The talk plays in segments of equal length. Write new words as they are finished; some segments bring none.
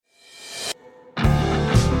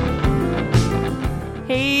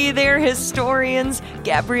Hey there, historians!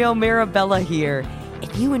 Gabrielle Mirabella here.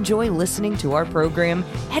 If you enjoy listening to our program,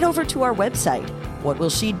 head over to our website,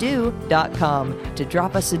 whatwillshedo.com, to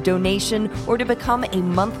drop us a donation or to become a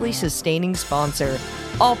monthly sustaining sponsor.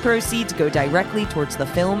 All proceeds go directly towards the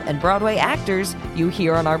film and Broadway actors you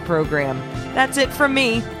hear on our program. That's it from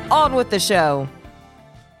me. On with the show.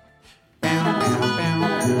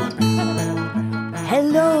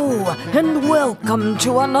 Hello, and welcome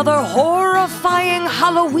to another horrifying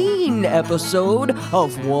Halloween episode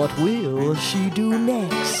of What Will She Do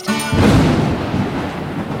Next?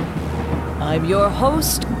 I'm your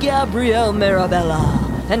host, Gabrielle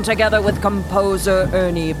Mirabella, and together with composer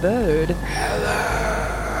Ernie Bird,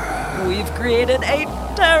 we've created a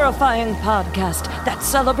terrifying podcast that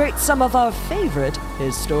celebrates some of our favorite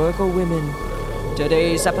historical women.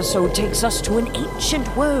 Today's episode takes us to an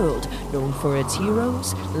ancient world known for its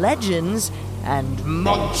heroes, legends, and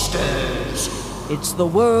monsters. It's the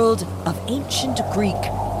world of ancient Greek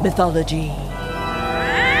mythology.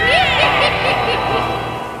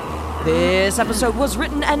 This episode was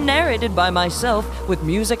written and narrated by myself, with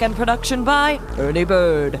music and production by Ernie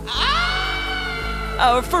Bird.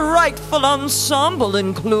 Our frightful ensemble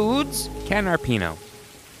includes Ken Arpino,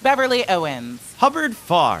 Beverly Owens, Hubbard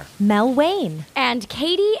Farr, Mel Wayne, and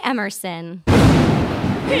Katie Emerson.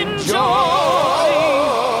 Enjoy!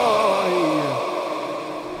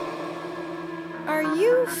 Are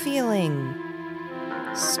you feeling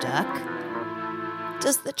stuck?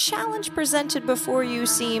 Does the challenge presented before you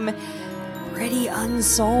seem pretty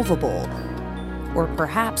unsolvable? Or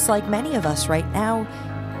perhaps, like many of us right now,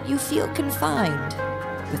 you feel confined,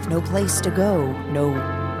 with no place to go, no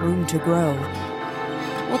room to grow?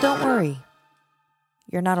 Well, don't worry.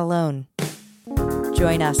 You're not alone.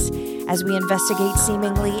 Join us as we investigate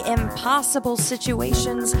seemingly impossible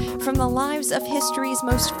situations from the lives of history's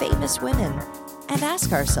most famous women and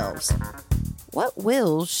ask ourselves, what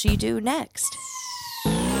will she do next?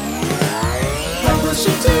 What will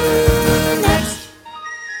she do next?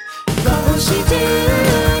 What will she do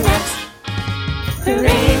next? Her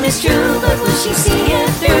aim is true, but will she see it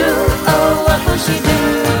through? Oh, what will she do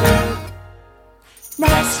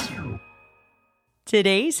next?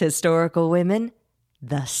 Today's historical women,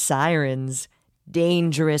 the Sirens.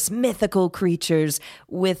 Dangerous, mythical creatures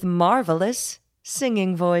with marvelous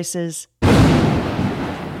singing voices.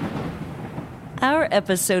 Our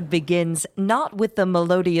episode begins not with the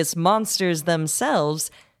melodious monsters themselves,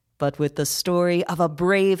 but with the story of a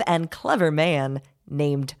brave and clever man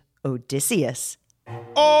named Odysseus.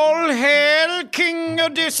 All hail King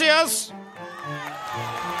Odysseus!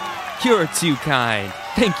 you're too kind.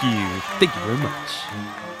 Thank you very much.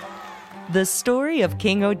 The story of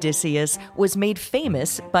King Odysseus was made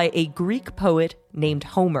famous by a Greek poet named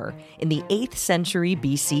Homer in the 8th century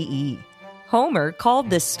BCE. Homer called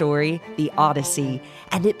this story the Odyssey,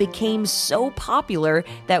 and it became so popular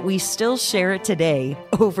that we still share it today,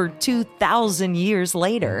 over 2,000 years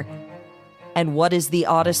later. And what is the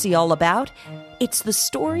Odyssey all about? It's the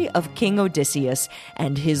story of King Odysseus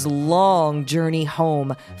and his long journey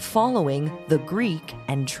home following the Greek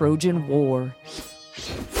and Trojan War.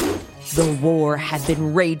 The war had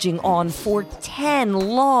been raging on for 10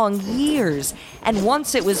 long years, and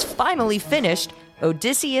once it was finally finished,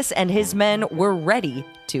 Odysseus and his men were ready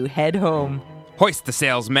to head home. Hoist the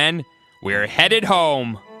sails, men. We're headed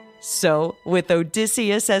home. So, with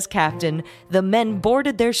Odysseus as captain, the men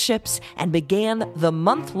boarded their ships and began the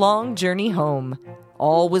month-long journey home.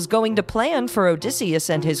 All was going to plan for Odysseus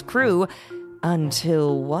and his crew,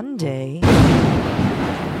 until one day...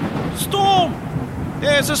 Storm!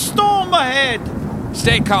 There's a storm ahead!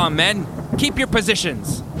 Stay calm, men. Keep your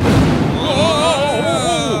positions. Whoa!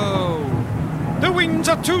 The winds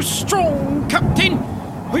are too strong, Captain!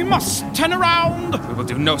 We must turn around! We will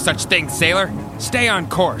do no such thing, sailor. Stay on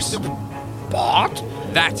course. What?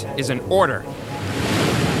 That is an order.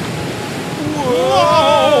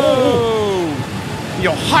 Whoa!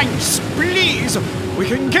 Your Highness, please! We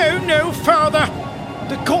can go no further!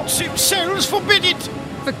 The gods themselves forbid it!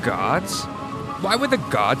 The gods? Why would the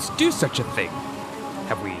gods do such a thing?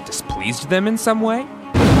 Have we displeased them in some way?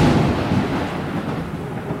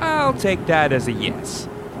 I'll take that as a yes.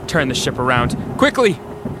 Turn the ship around, quickly!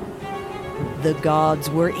 The gods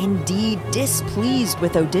were indeed displeased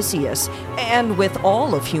with Odysseus and with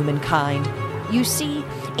all of humankind. You see,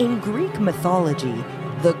 in Greek mythology,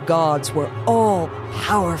 the gods were all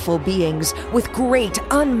powerful beings with great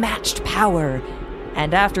unmatched power.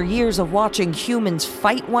 And after years of watching humans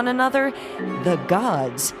fight one another, the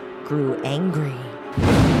gods grew angry.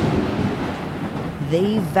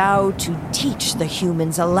 They vowed to teach the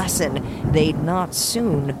humans a lesson they'd not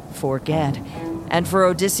soon forget. And for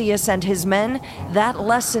Odysseus and his men, that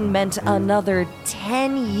lesson meant another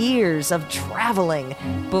 10 years of traveling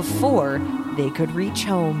before they could reach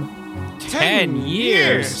home. 10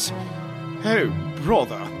 years? Oh,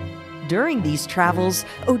 brother. During these travels,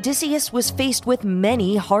 Odysseus was faced with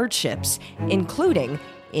many hardships, including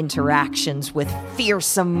interactions with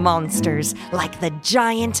fearsome monsters like the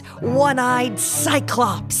giant one-eyed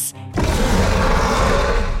Cyclops.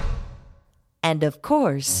 And of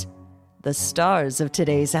course, the stars of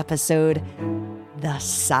today's episode, the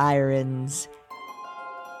Sirens.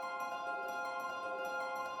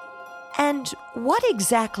 And what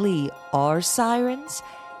exactly are sirens?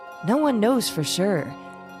 No one knows for sure.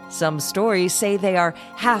 Some stories say they are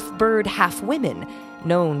half bird, half women,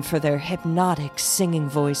 known for their hypnotic singing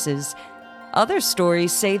voices. Other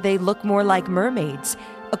stories say they look more like mermaids,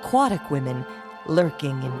 aquatic women,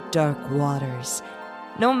 lurking in dark waters.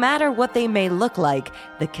 No matter what they may look like,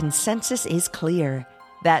 the consensus is clear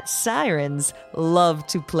that sirens love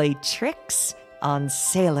to play tricks on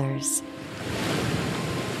sailors,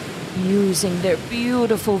 using their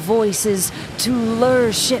beautiful voices to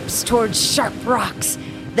lure ships towards sharp rocks,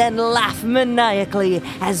 then laugh maniacally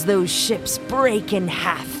as those ships break in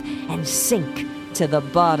half and sink to the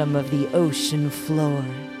bottom of the ocean floor.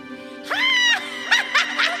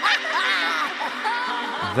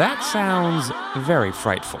 That sounds very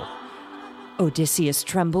frightful. Odysseus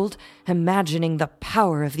trembled, imagining the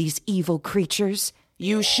power of these evil creatures.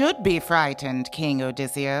 You should be frightened, King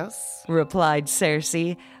Odysseus. Replied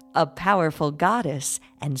Circe, a powerful goddess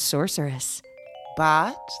and sorceress.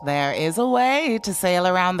 But there is a way to sail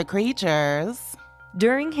around the creatures.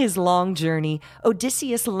 During his long journey,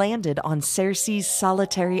 Odysseus landed on Circe's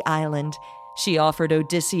solitary island. She offered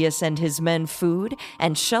Odysseus and his men food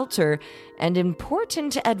and shelter and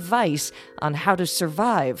important advice on how to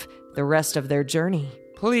survive the rest of their journey.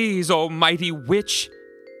 Please, O mighty witch,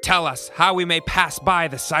 tell us how we may pass by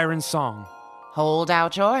the siren song. Hold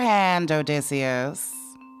out your hand, Odysseus.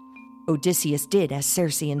 Odysseus did as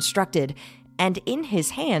Circe instructed, and in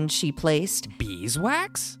his hand she placed...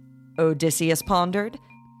 Beeswax? Odysseus pondered.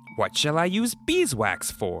 What shall I use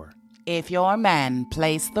beeswax for? If your men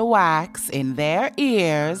place the wax in their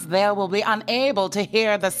ears, they will be unable to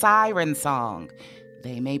hear the siren song.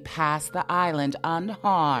 They may pass the island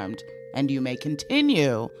unharmed, and you may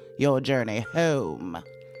continue your journey home.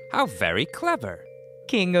 How very clever.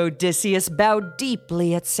 King Odysseus bowed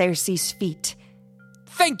deeply at Circe's feet.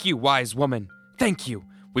 Thank you, wise woman. Thank you.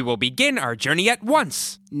 We will begin our journey at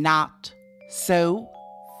once. Not so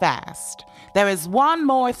fast. There is one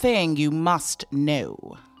more thing you must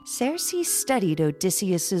know. Circe studied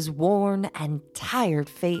Odysseus's worn and tired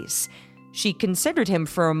face. She considered him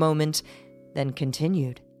for a moment, then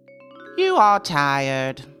continued. You are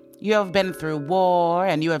tired. You have been through war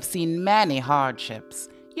and you have seen many hardships.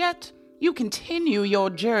 Yet you continue your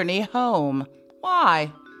journey home.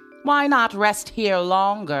 Why? Why not rest here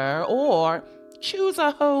longer or choose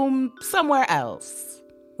a home somewhere else?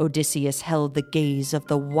 Odysseus held the gaze of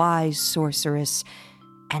the wise sorceress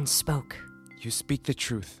and spoke. You speak the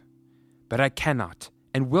truth, but I cannot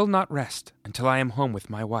and will not rest until I am home with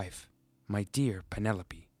my wife, my dear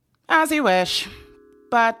Penelope. As you wish.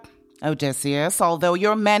 But, Odysseus, although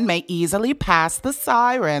your men may easily pass the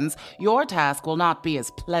sirens, your task will not be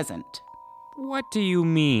as pleasant. What do you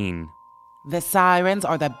mean? The sirens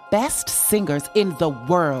are the best singers in the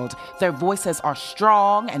world. Their voices are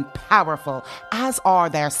strong and powerful, as are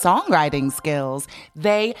their songwriting skills.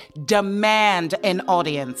 They demand an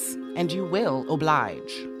audience, and you will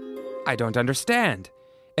oblige. I don't understand.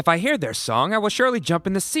 If I hear their song, I will surely jump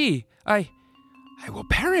in the sea. I will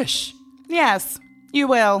perish. Yes, you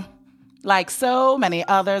will. Like so many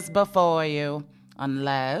others before you.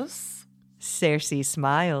 Unless Circe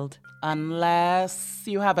smiled. Unless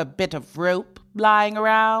you have a bit of rope lying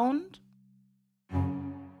around.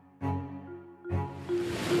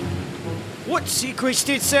 What secrets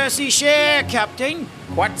did Circe share, Captain?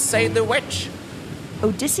 What say the witch?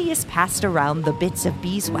 Odysseus passed around the bits of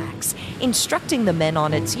beeswax, instructing the men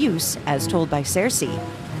on its use, as told by Circe.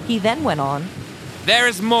 He then went on. There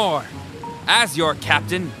is more. As your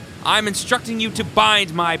captain, I'm instructing you to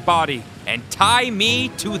bind my body and tie me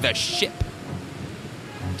to the ship.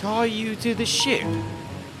 Tie you to the ship?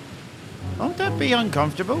 Won't that be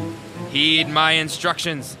uncomfortable? Heed my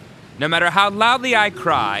instructions. No matter how loudly I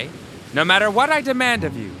cry, no matter what I demand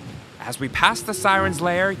of you, as we pass the siren's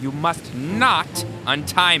lair, you must not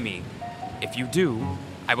untie me. If you do,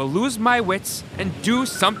 I will lose my wits and do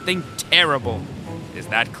something terrible. Is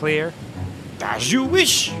that clear? As you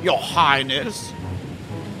wish, Your Highness.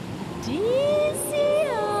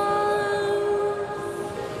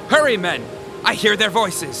 Hurry, men! I hear their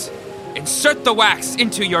voices. Insert the wax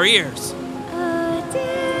into your ears.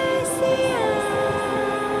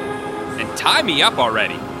 And tie me up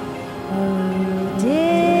already.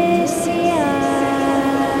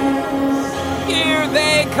 Here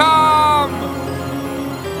they come!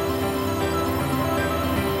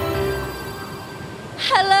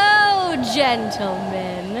 Hello,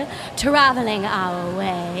 gentlemen, traveling our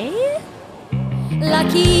way.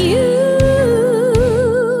 Lucky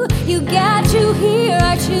you get to hear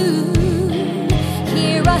our tune,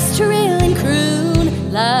 hear us trill and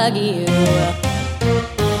croon. Lucky you.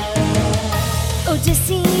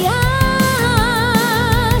 Odysseus,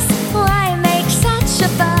 why make such a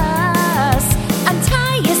fuss?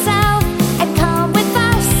 Untie yourself and come with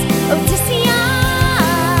us, Odysseus.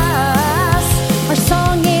 Our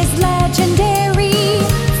song is legendary,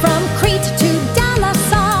 from Crete to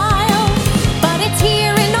Delasile, but it's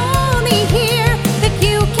here and only here that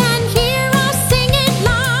you can hear us sing it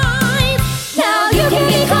live. Now you can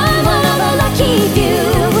become one of the lucky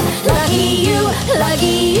few. Lucky you,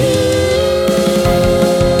 lucky you.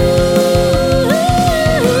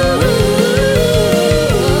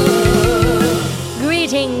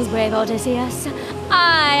 Greetings, brave Odysseus.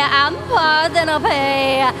 I am Parthenope,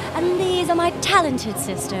 and these are my talented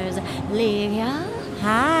sisters, Livia.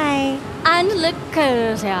 Hi. And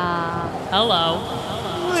Lycosia. Hello.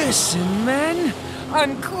 Listen, men.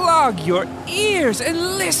 Unclog your ears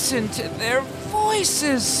and listen to their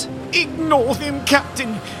voices. Ignore them,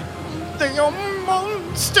 Captain. They are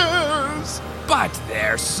monsters. But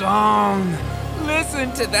their song.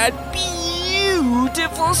 Listen to that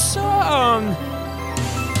beautiful song.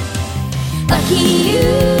 Lucky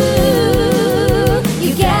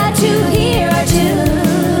you get to hear our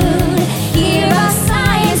tune, hear us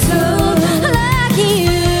sigh soon. Lucky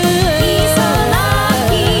you, he's so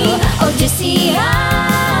lucky, Odysseus.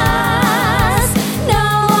 No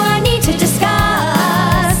more need to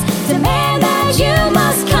discuss, demand that you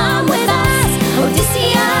must come with us,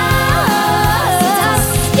 Odysseus.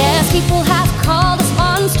 Yes, people have called us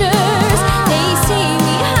monsters, they see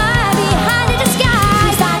me hide behind a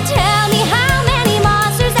disguise. Tell me how many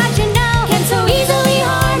monsters that you know can so easily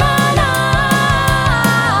harmonize.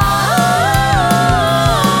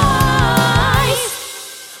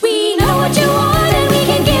 We know what you want and we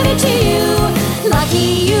can give it to you.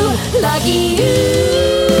 Lucky you, lucky you.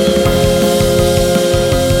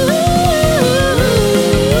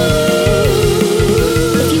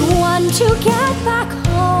 If you want to get back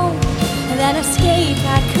home, then escape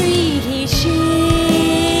that creaky ship.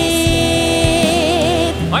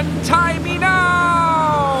 Untie me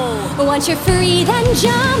now! Once you're free, then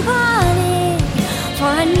jump on it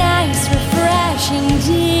for a nice, refreshing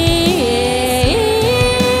dip.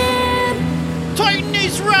 Tighten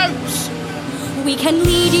these ropes. We can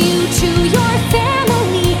lead you to your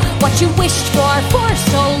family, what you wished for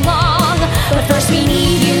so long. But first, we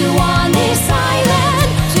need you on this island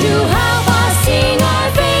to help us sing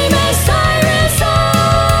our famous siren song.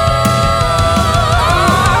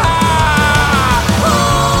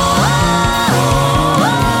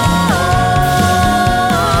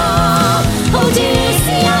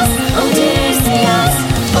 Odysseus, Odysseus,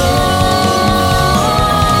 oh,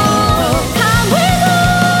 come with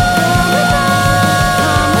us,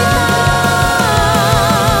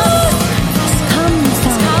 come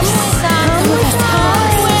with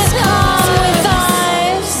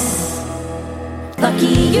us.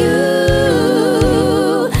 Lucky you,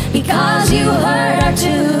 because you heard our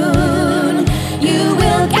tune, you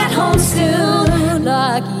will get home soon.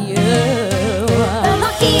 Lucky you, the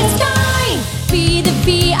luckiest guy, be the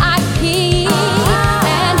VIP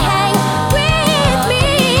and hang with me.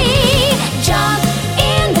 Jump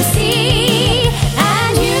in the sea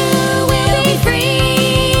and you will be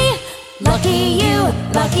free. Lucky you,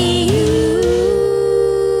 lucky you.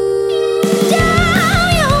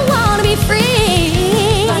 Yeah, you wanna be free.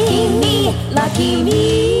 Lucky me, lucky me.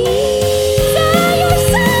 Say you're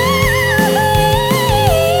sorry.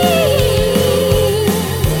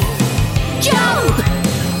 Jump!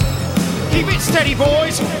 Keep it steady,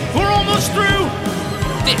 boys. We're almost through.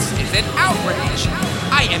 This is an outrage.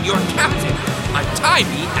 I am your captain. Untie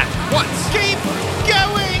me at once. Keep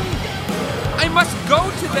going. I must go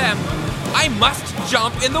to them. I must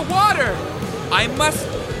jump in the water. I must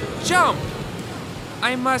jump.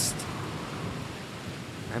 I must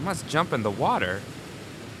jump in the water.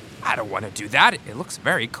 I don't want to do that. It looks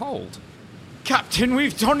very cold. Captain,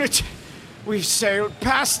 we've done it. We've sailed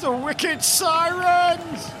past the wicked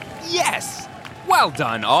sirens. Yes. Well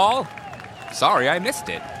done, all. Sorry I missed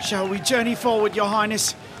it. Shall we journey forward, Your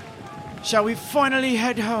Highness? Shall we finally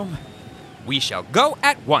head home? We shall go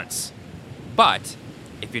at once. But,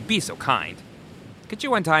 if you'd be so kind, could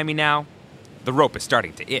you untie me now? The rope is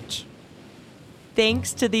starting to itch.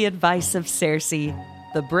 Thanks to the advice of Circe,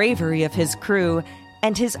 the bravery of his crew,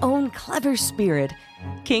 and his own clever spirit,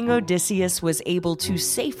 King Odysseus was able to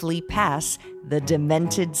safely pass the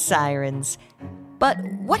demented sirens. But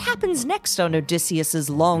what happens next on Odysseus's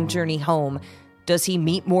long journey home? Does he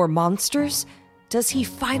meet more monsters? Does he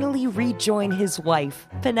finally rejoin his wife,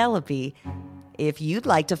 Penelope? If you'd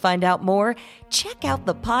like to find out more, check out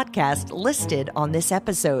the podcast listed on this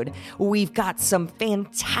episode. We've got some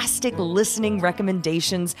fantastic listening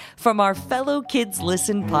recommendations from our fellow Kids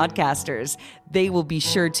Listen podcasters. They will be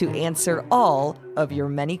sure to answer all of your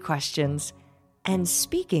many questions. And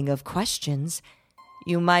speaking of questions,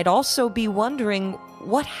 you might also be wondering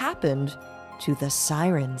what happened to the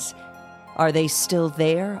sirens. Are they still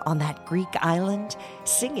there on that Greek island,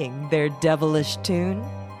 singing their devilish tune?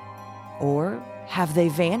 Or have they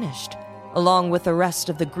vanished, along with the rest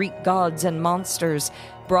of the Greek gods and monsters,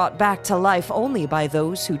 brought back to life only by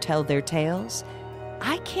those who tell their tales?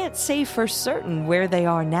 I can't say for certain where they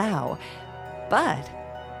are now, but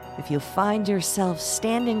if you find yourself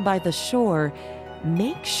standing by the shore,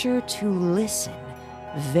 make sure to listen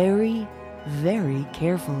very, very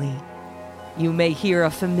carefully. You may hear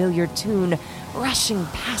a familiar tune rushing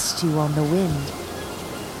past you on the wind.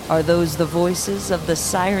 Are those the voices of the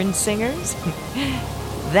siren singers?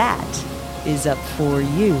 That is up for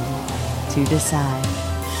you to decide.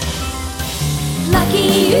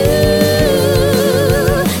 Lucky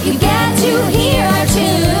you get to hear our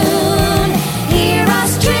tune. Hear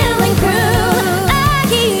us drill and crew.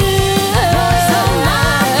 Lucky you, so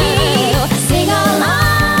lucky. Sing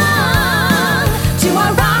along to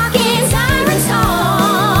our rockin' siren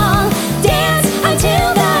song. Dance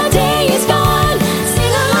until the day is gone.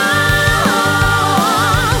 Sing along.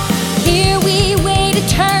 Here we wait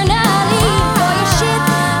eternally for your ship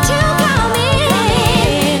to come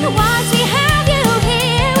in. Once we have you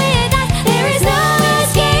here with us, there is no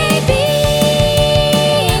escaping.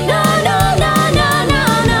 No, no, no, no, no,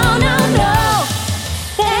 no, no, no.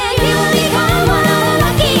 Then you will become one of the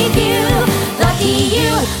lucky few. Lucky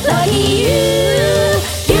you, lucky you.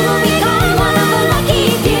 You will become one of the lucky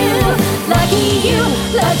few. Lucky you,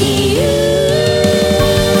 lucky you.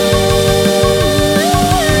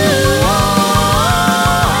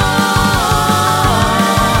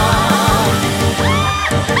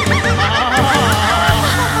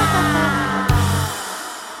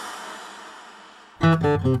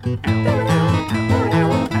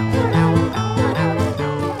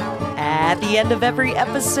 At the end of every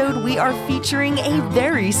episode, we are featuring a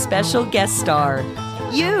very special guest star,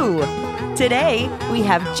 you. Today, we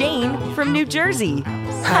have Jane from New Jersey.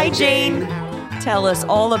 Hi, Jane. Tell us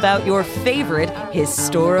all about your favorite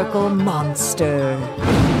historical monster.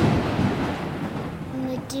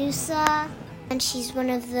 Medusa, and she's one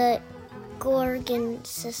of the Gorgon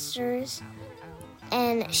sisters,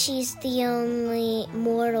 and she's the only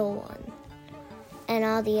mortal one, and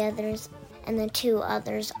all the others, and the two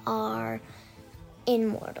others are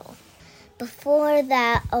immortal. Before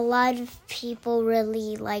that, a lot of people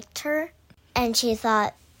really liked her, and she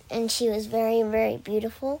was very, very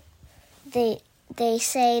beautiful. They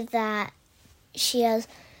say that she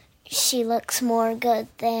looks more beautiful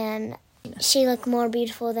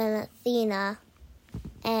than Athena,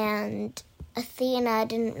 and Athena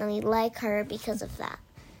didn't really like her because of that.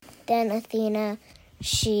 Then Athena,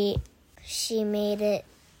 she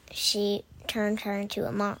turned her into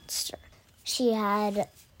a monster. She had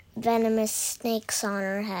venomous snakes on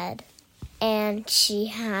her head, and she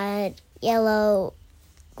had yellow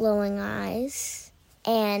glowing eyes,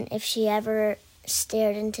 and if she ever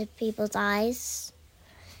stared into people's eyes,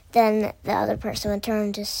 then the other person would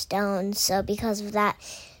turn to stone. So because of that,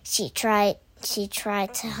 she tried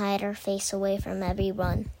to hide her face away from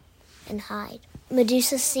everyone and hide.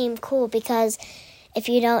 Medusa seemed cool because, if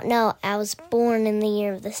you don't know, I was born in the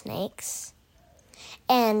year of the snakes.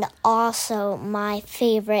 And also, my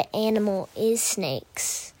favorite animal is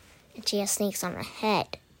snakes. And she has snakes on her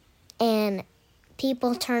head. And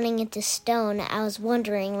people turning into stone, I was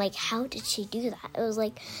wondering, how did she do that? It was,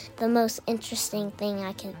 the most interesting thing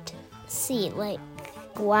I could see.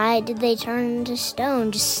 Why did they turn into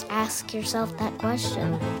stone? Just ask yourself that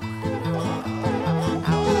question.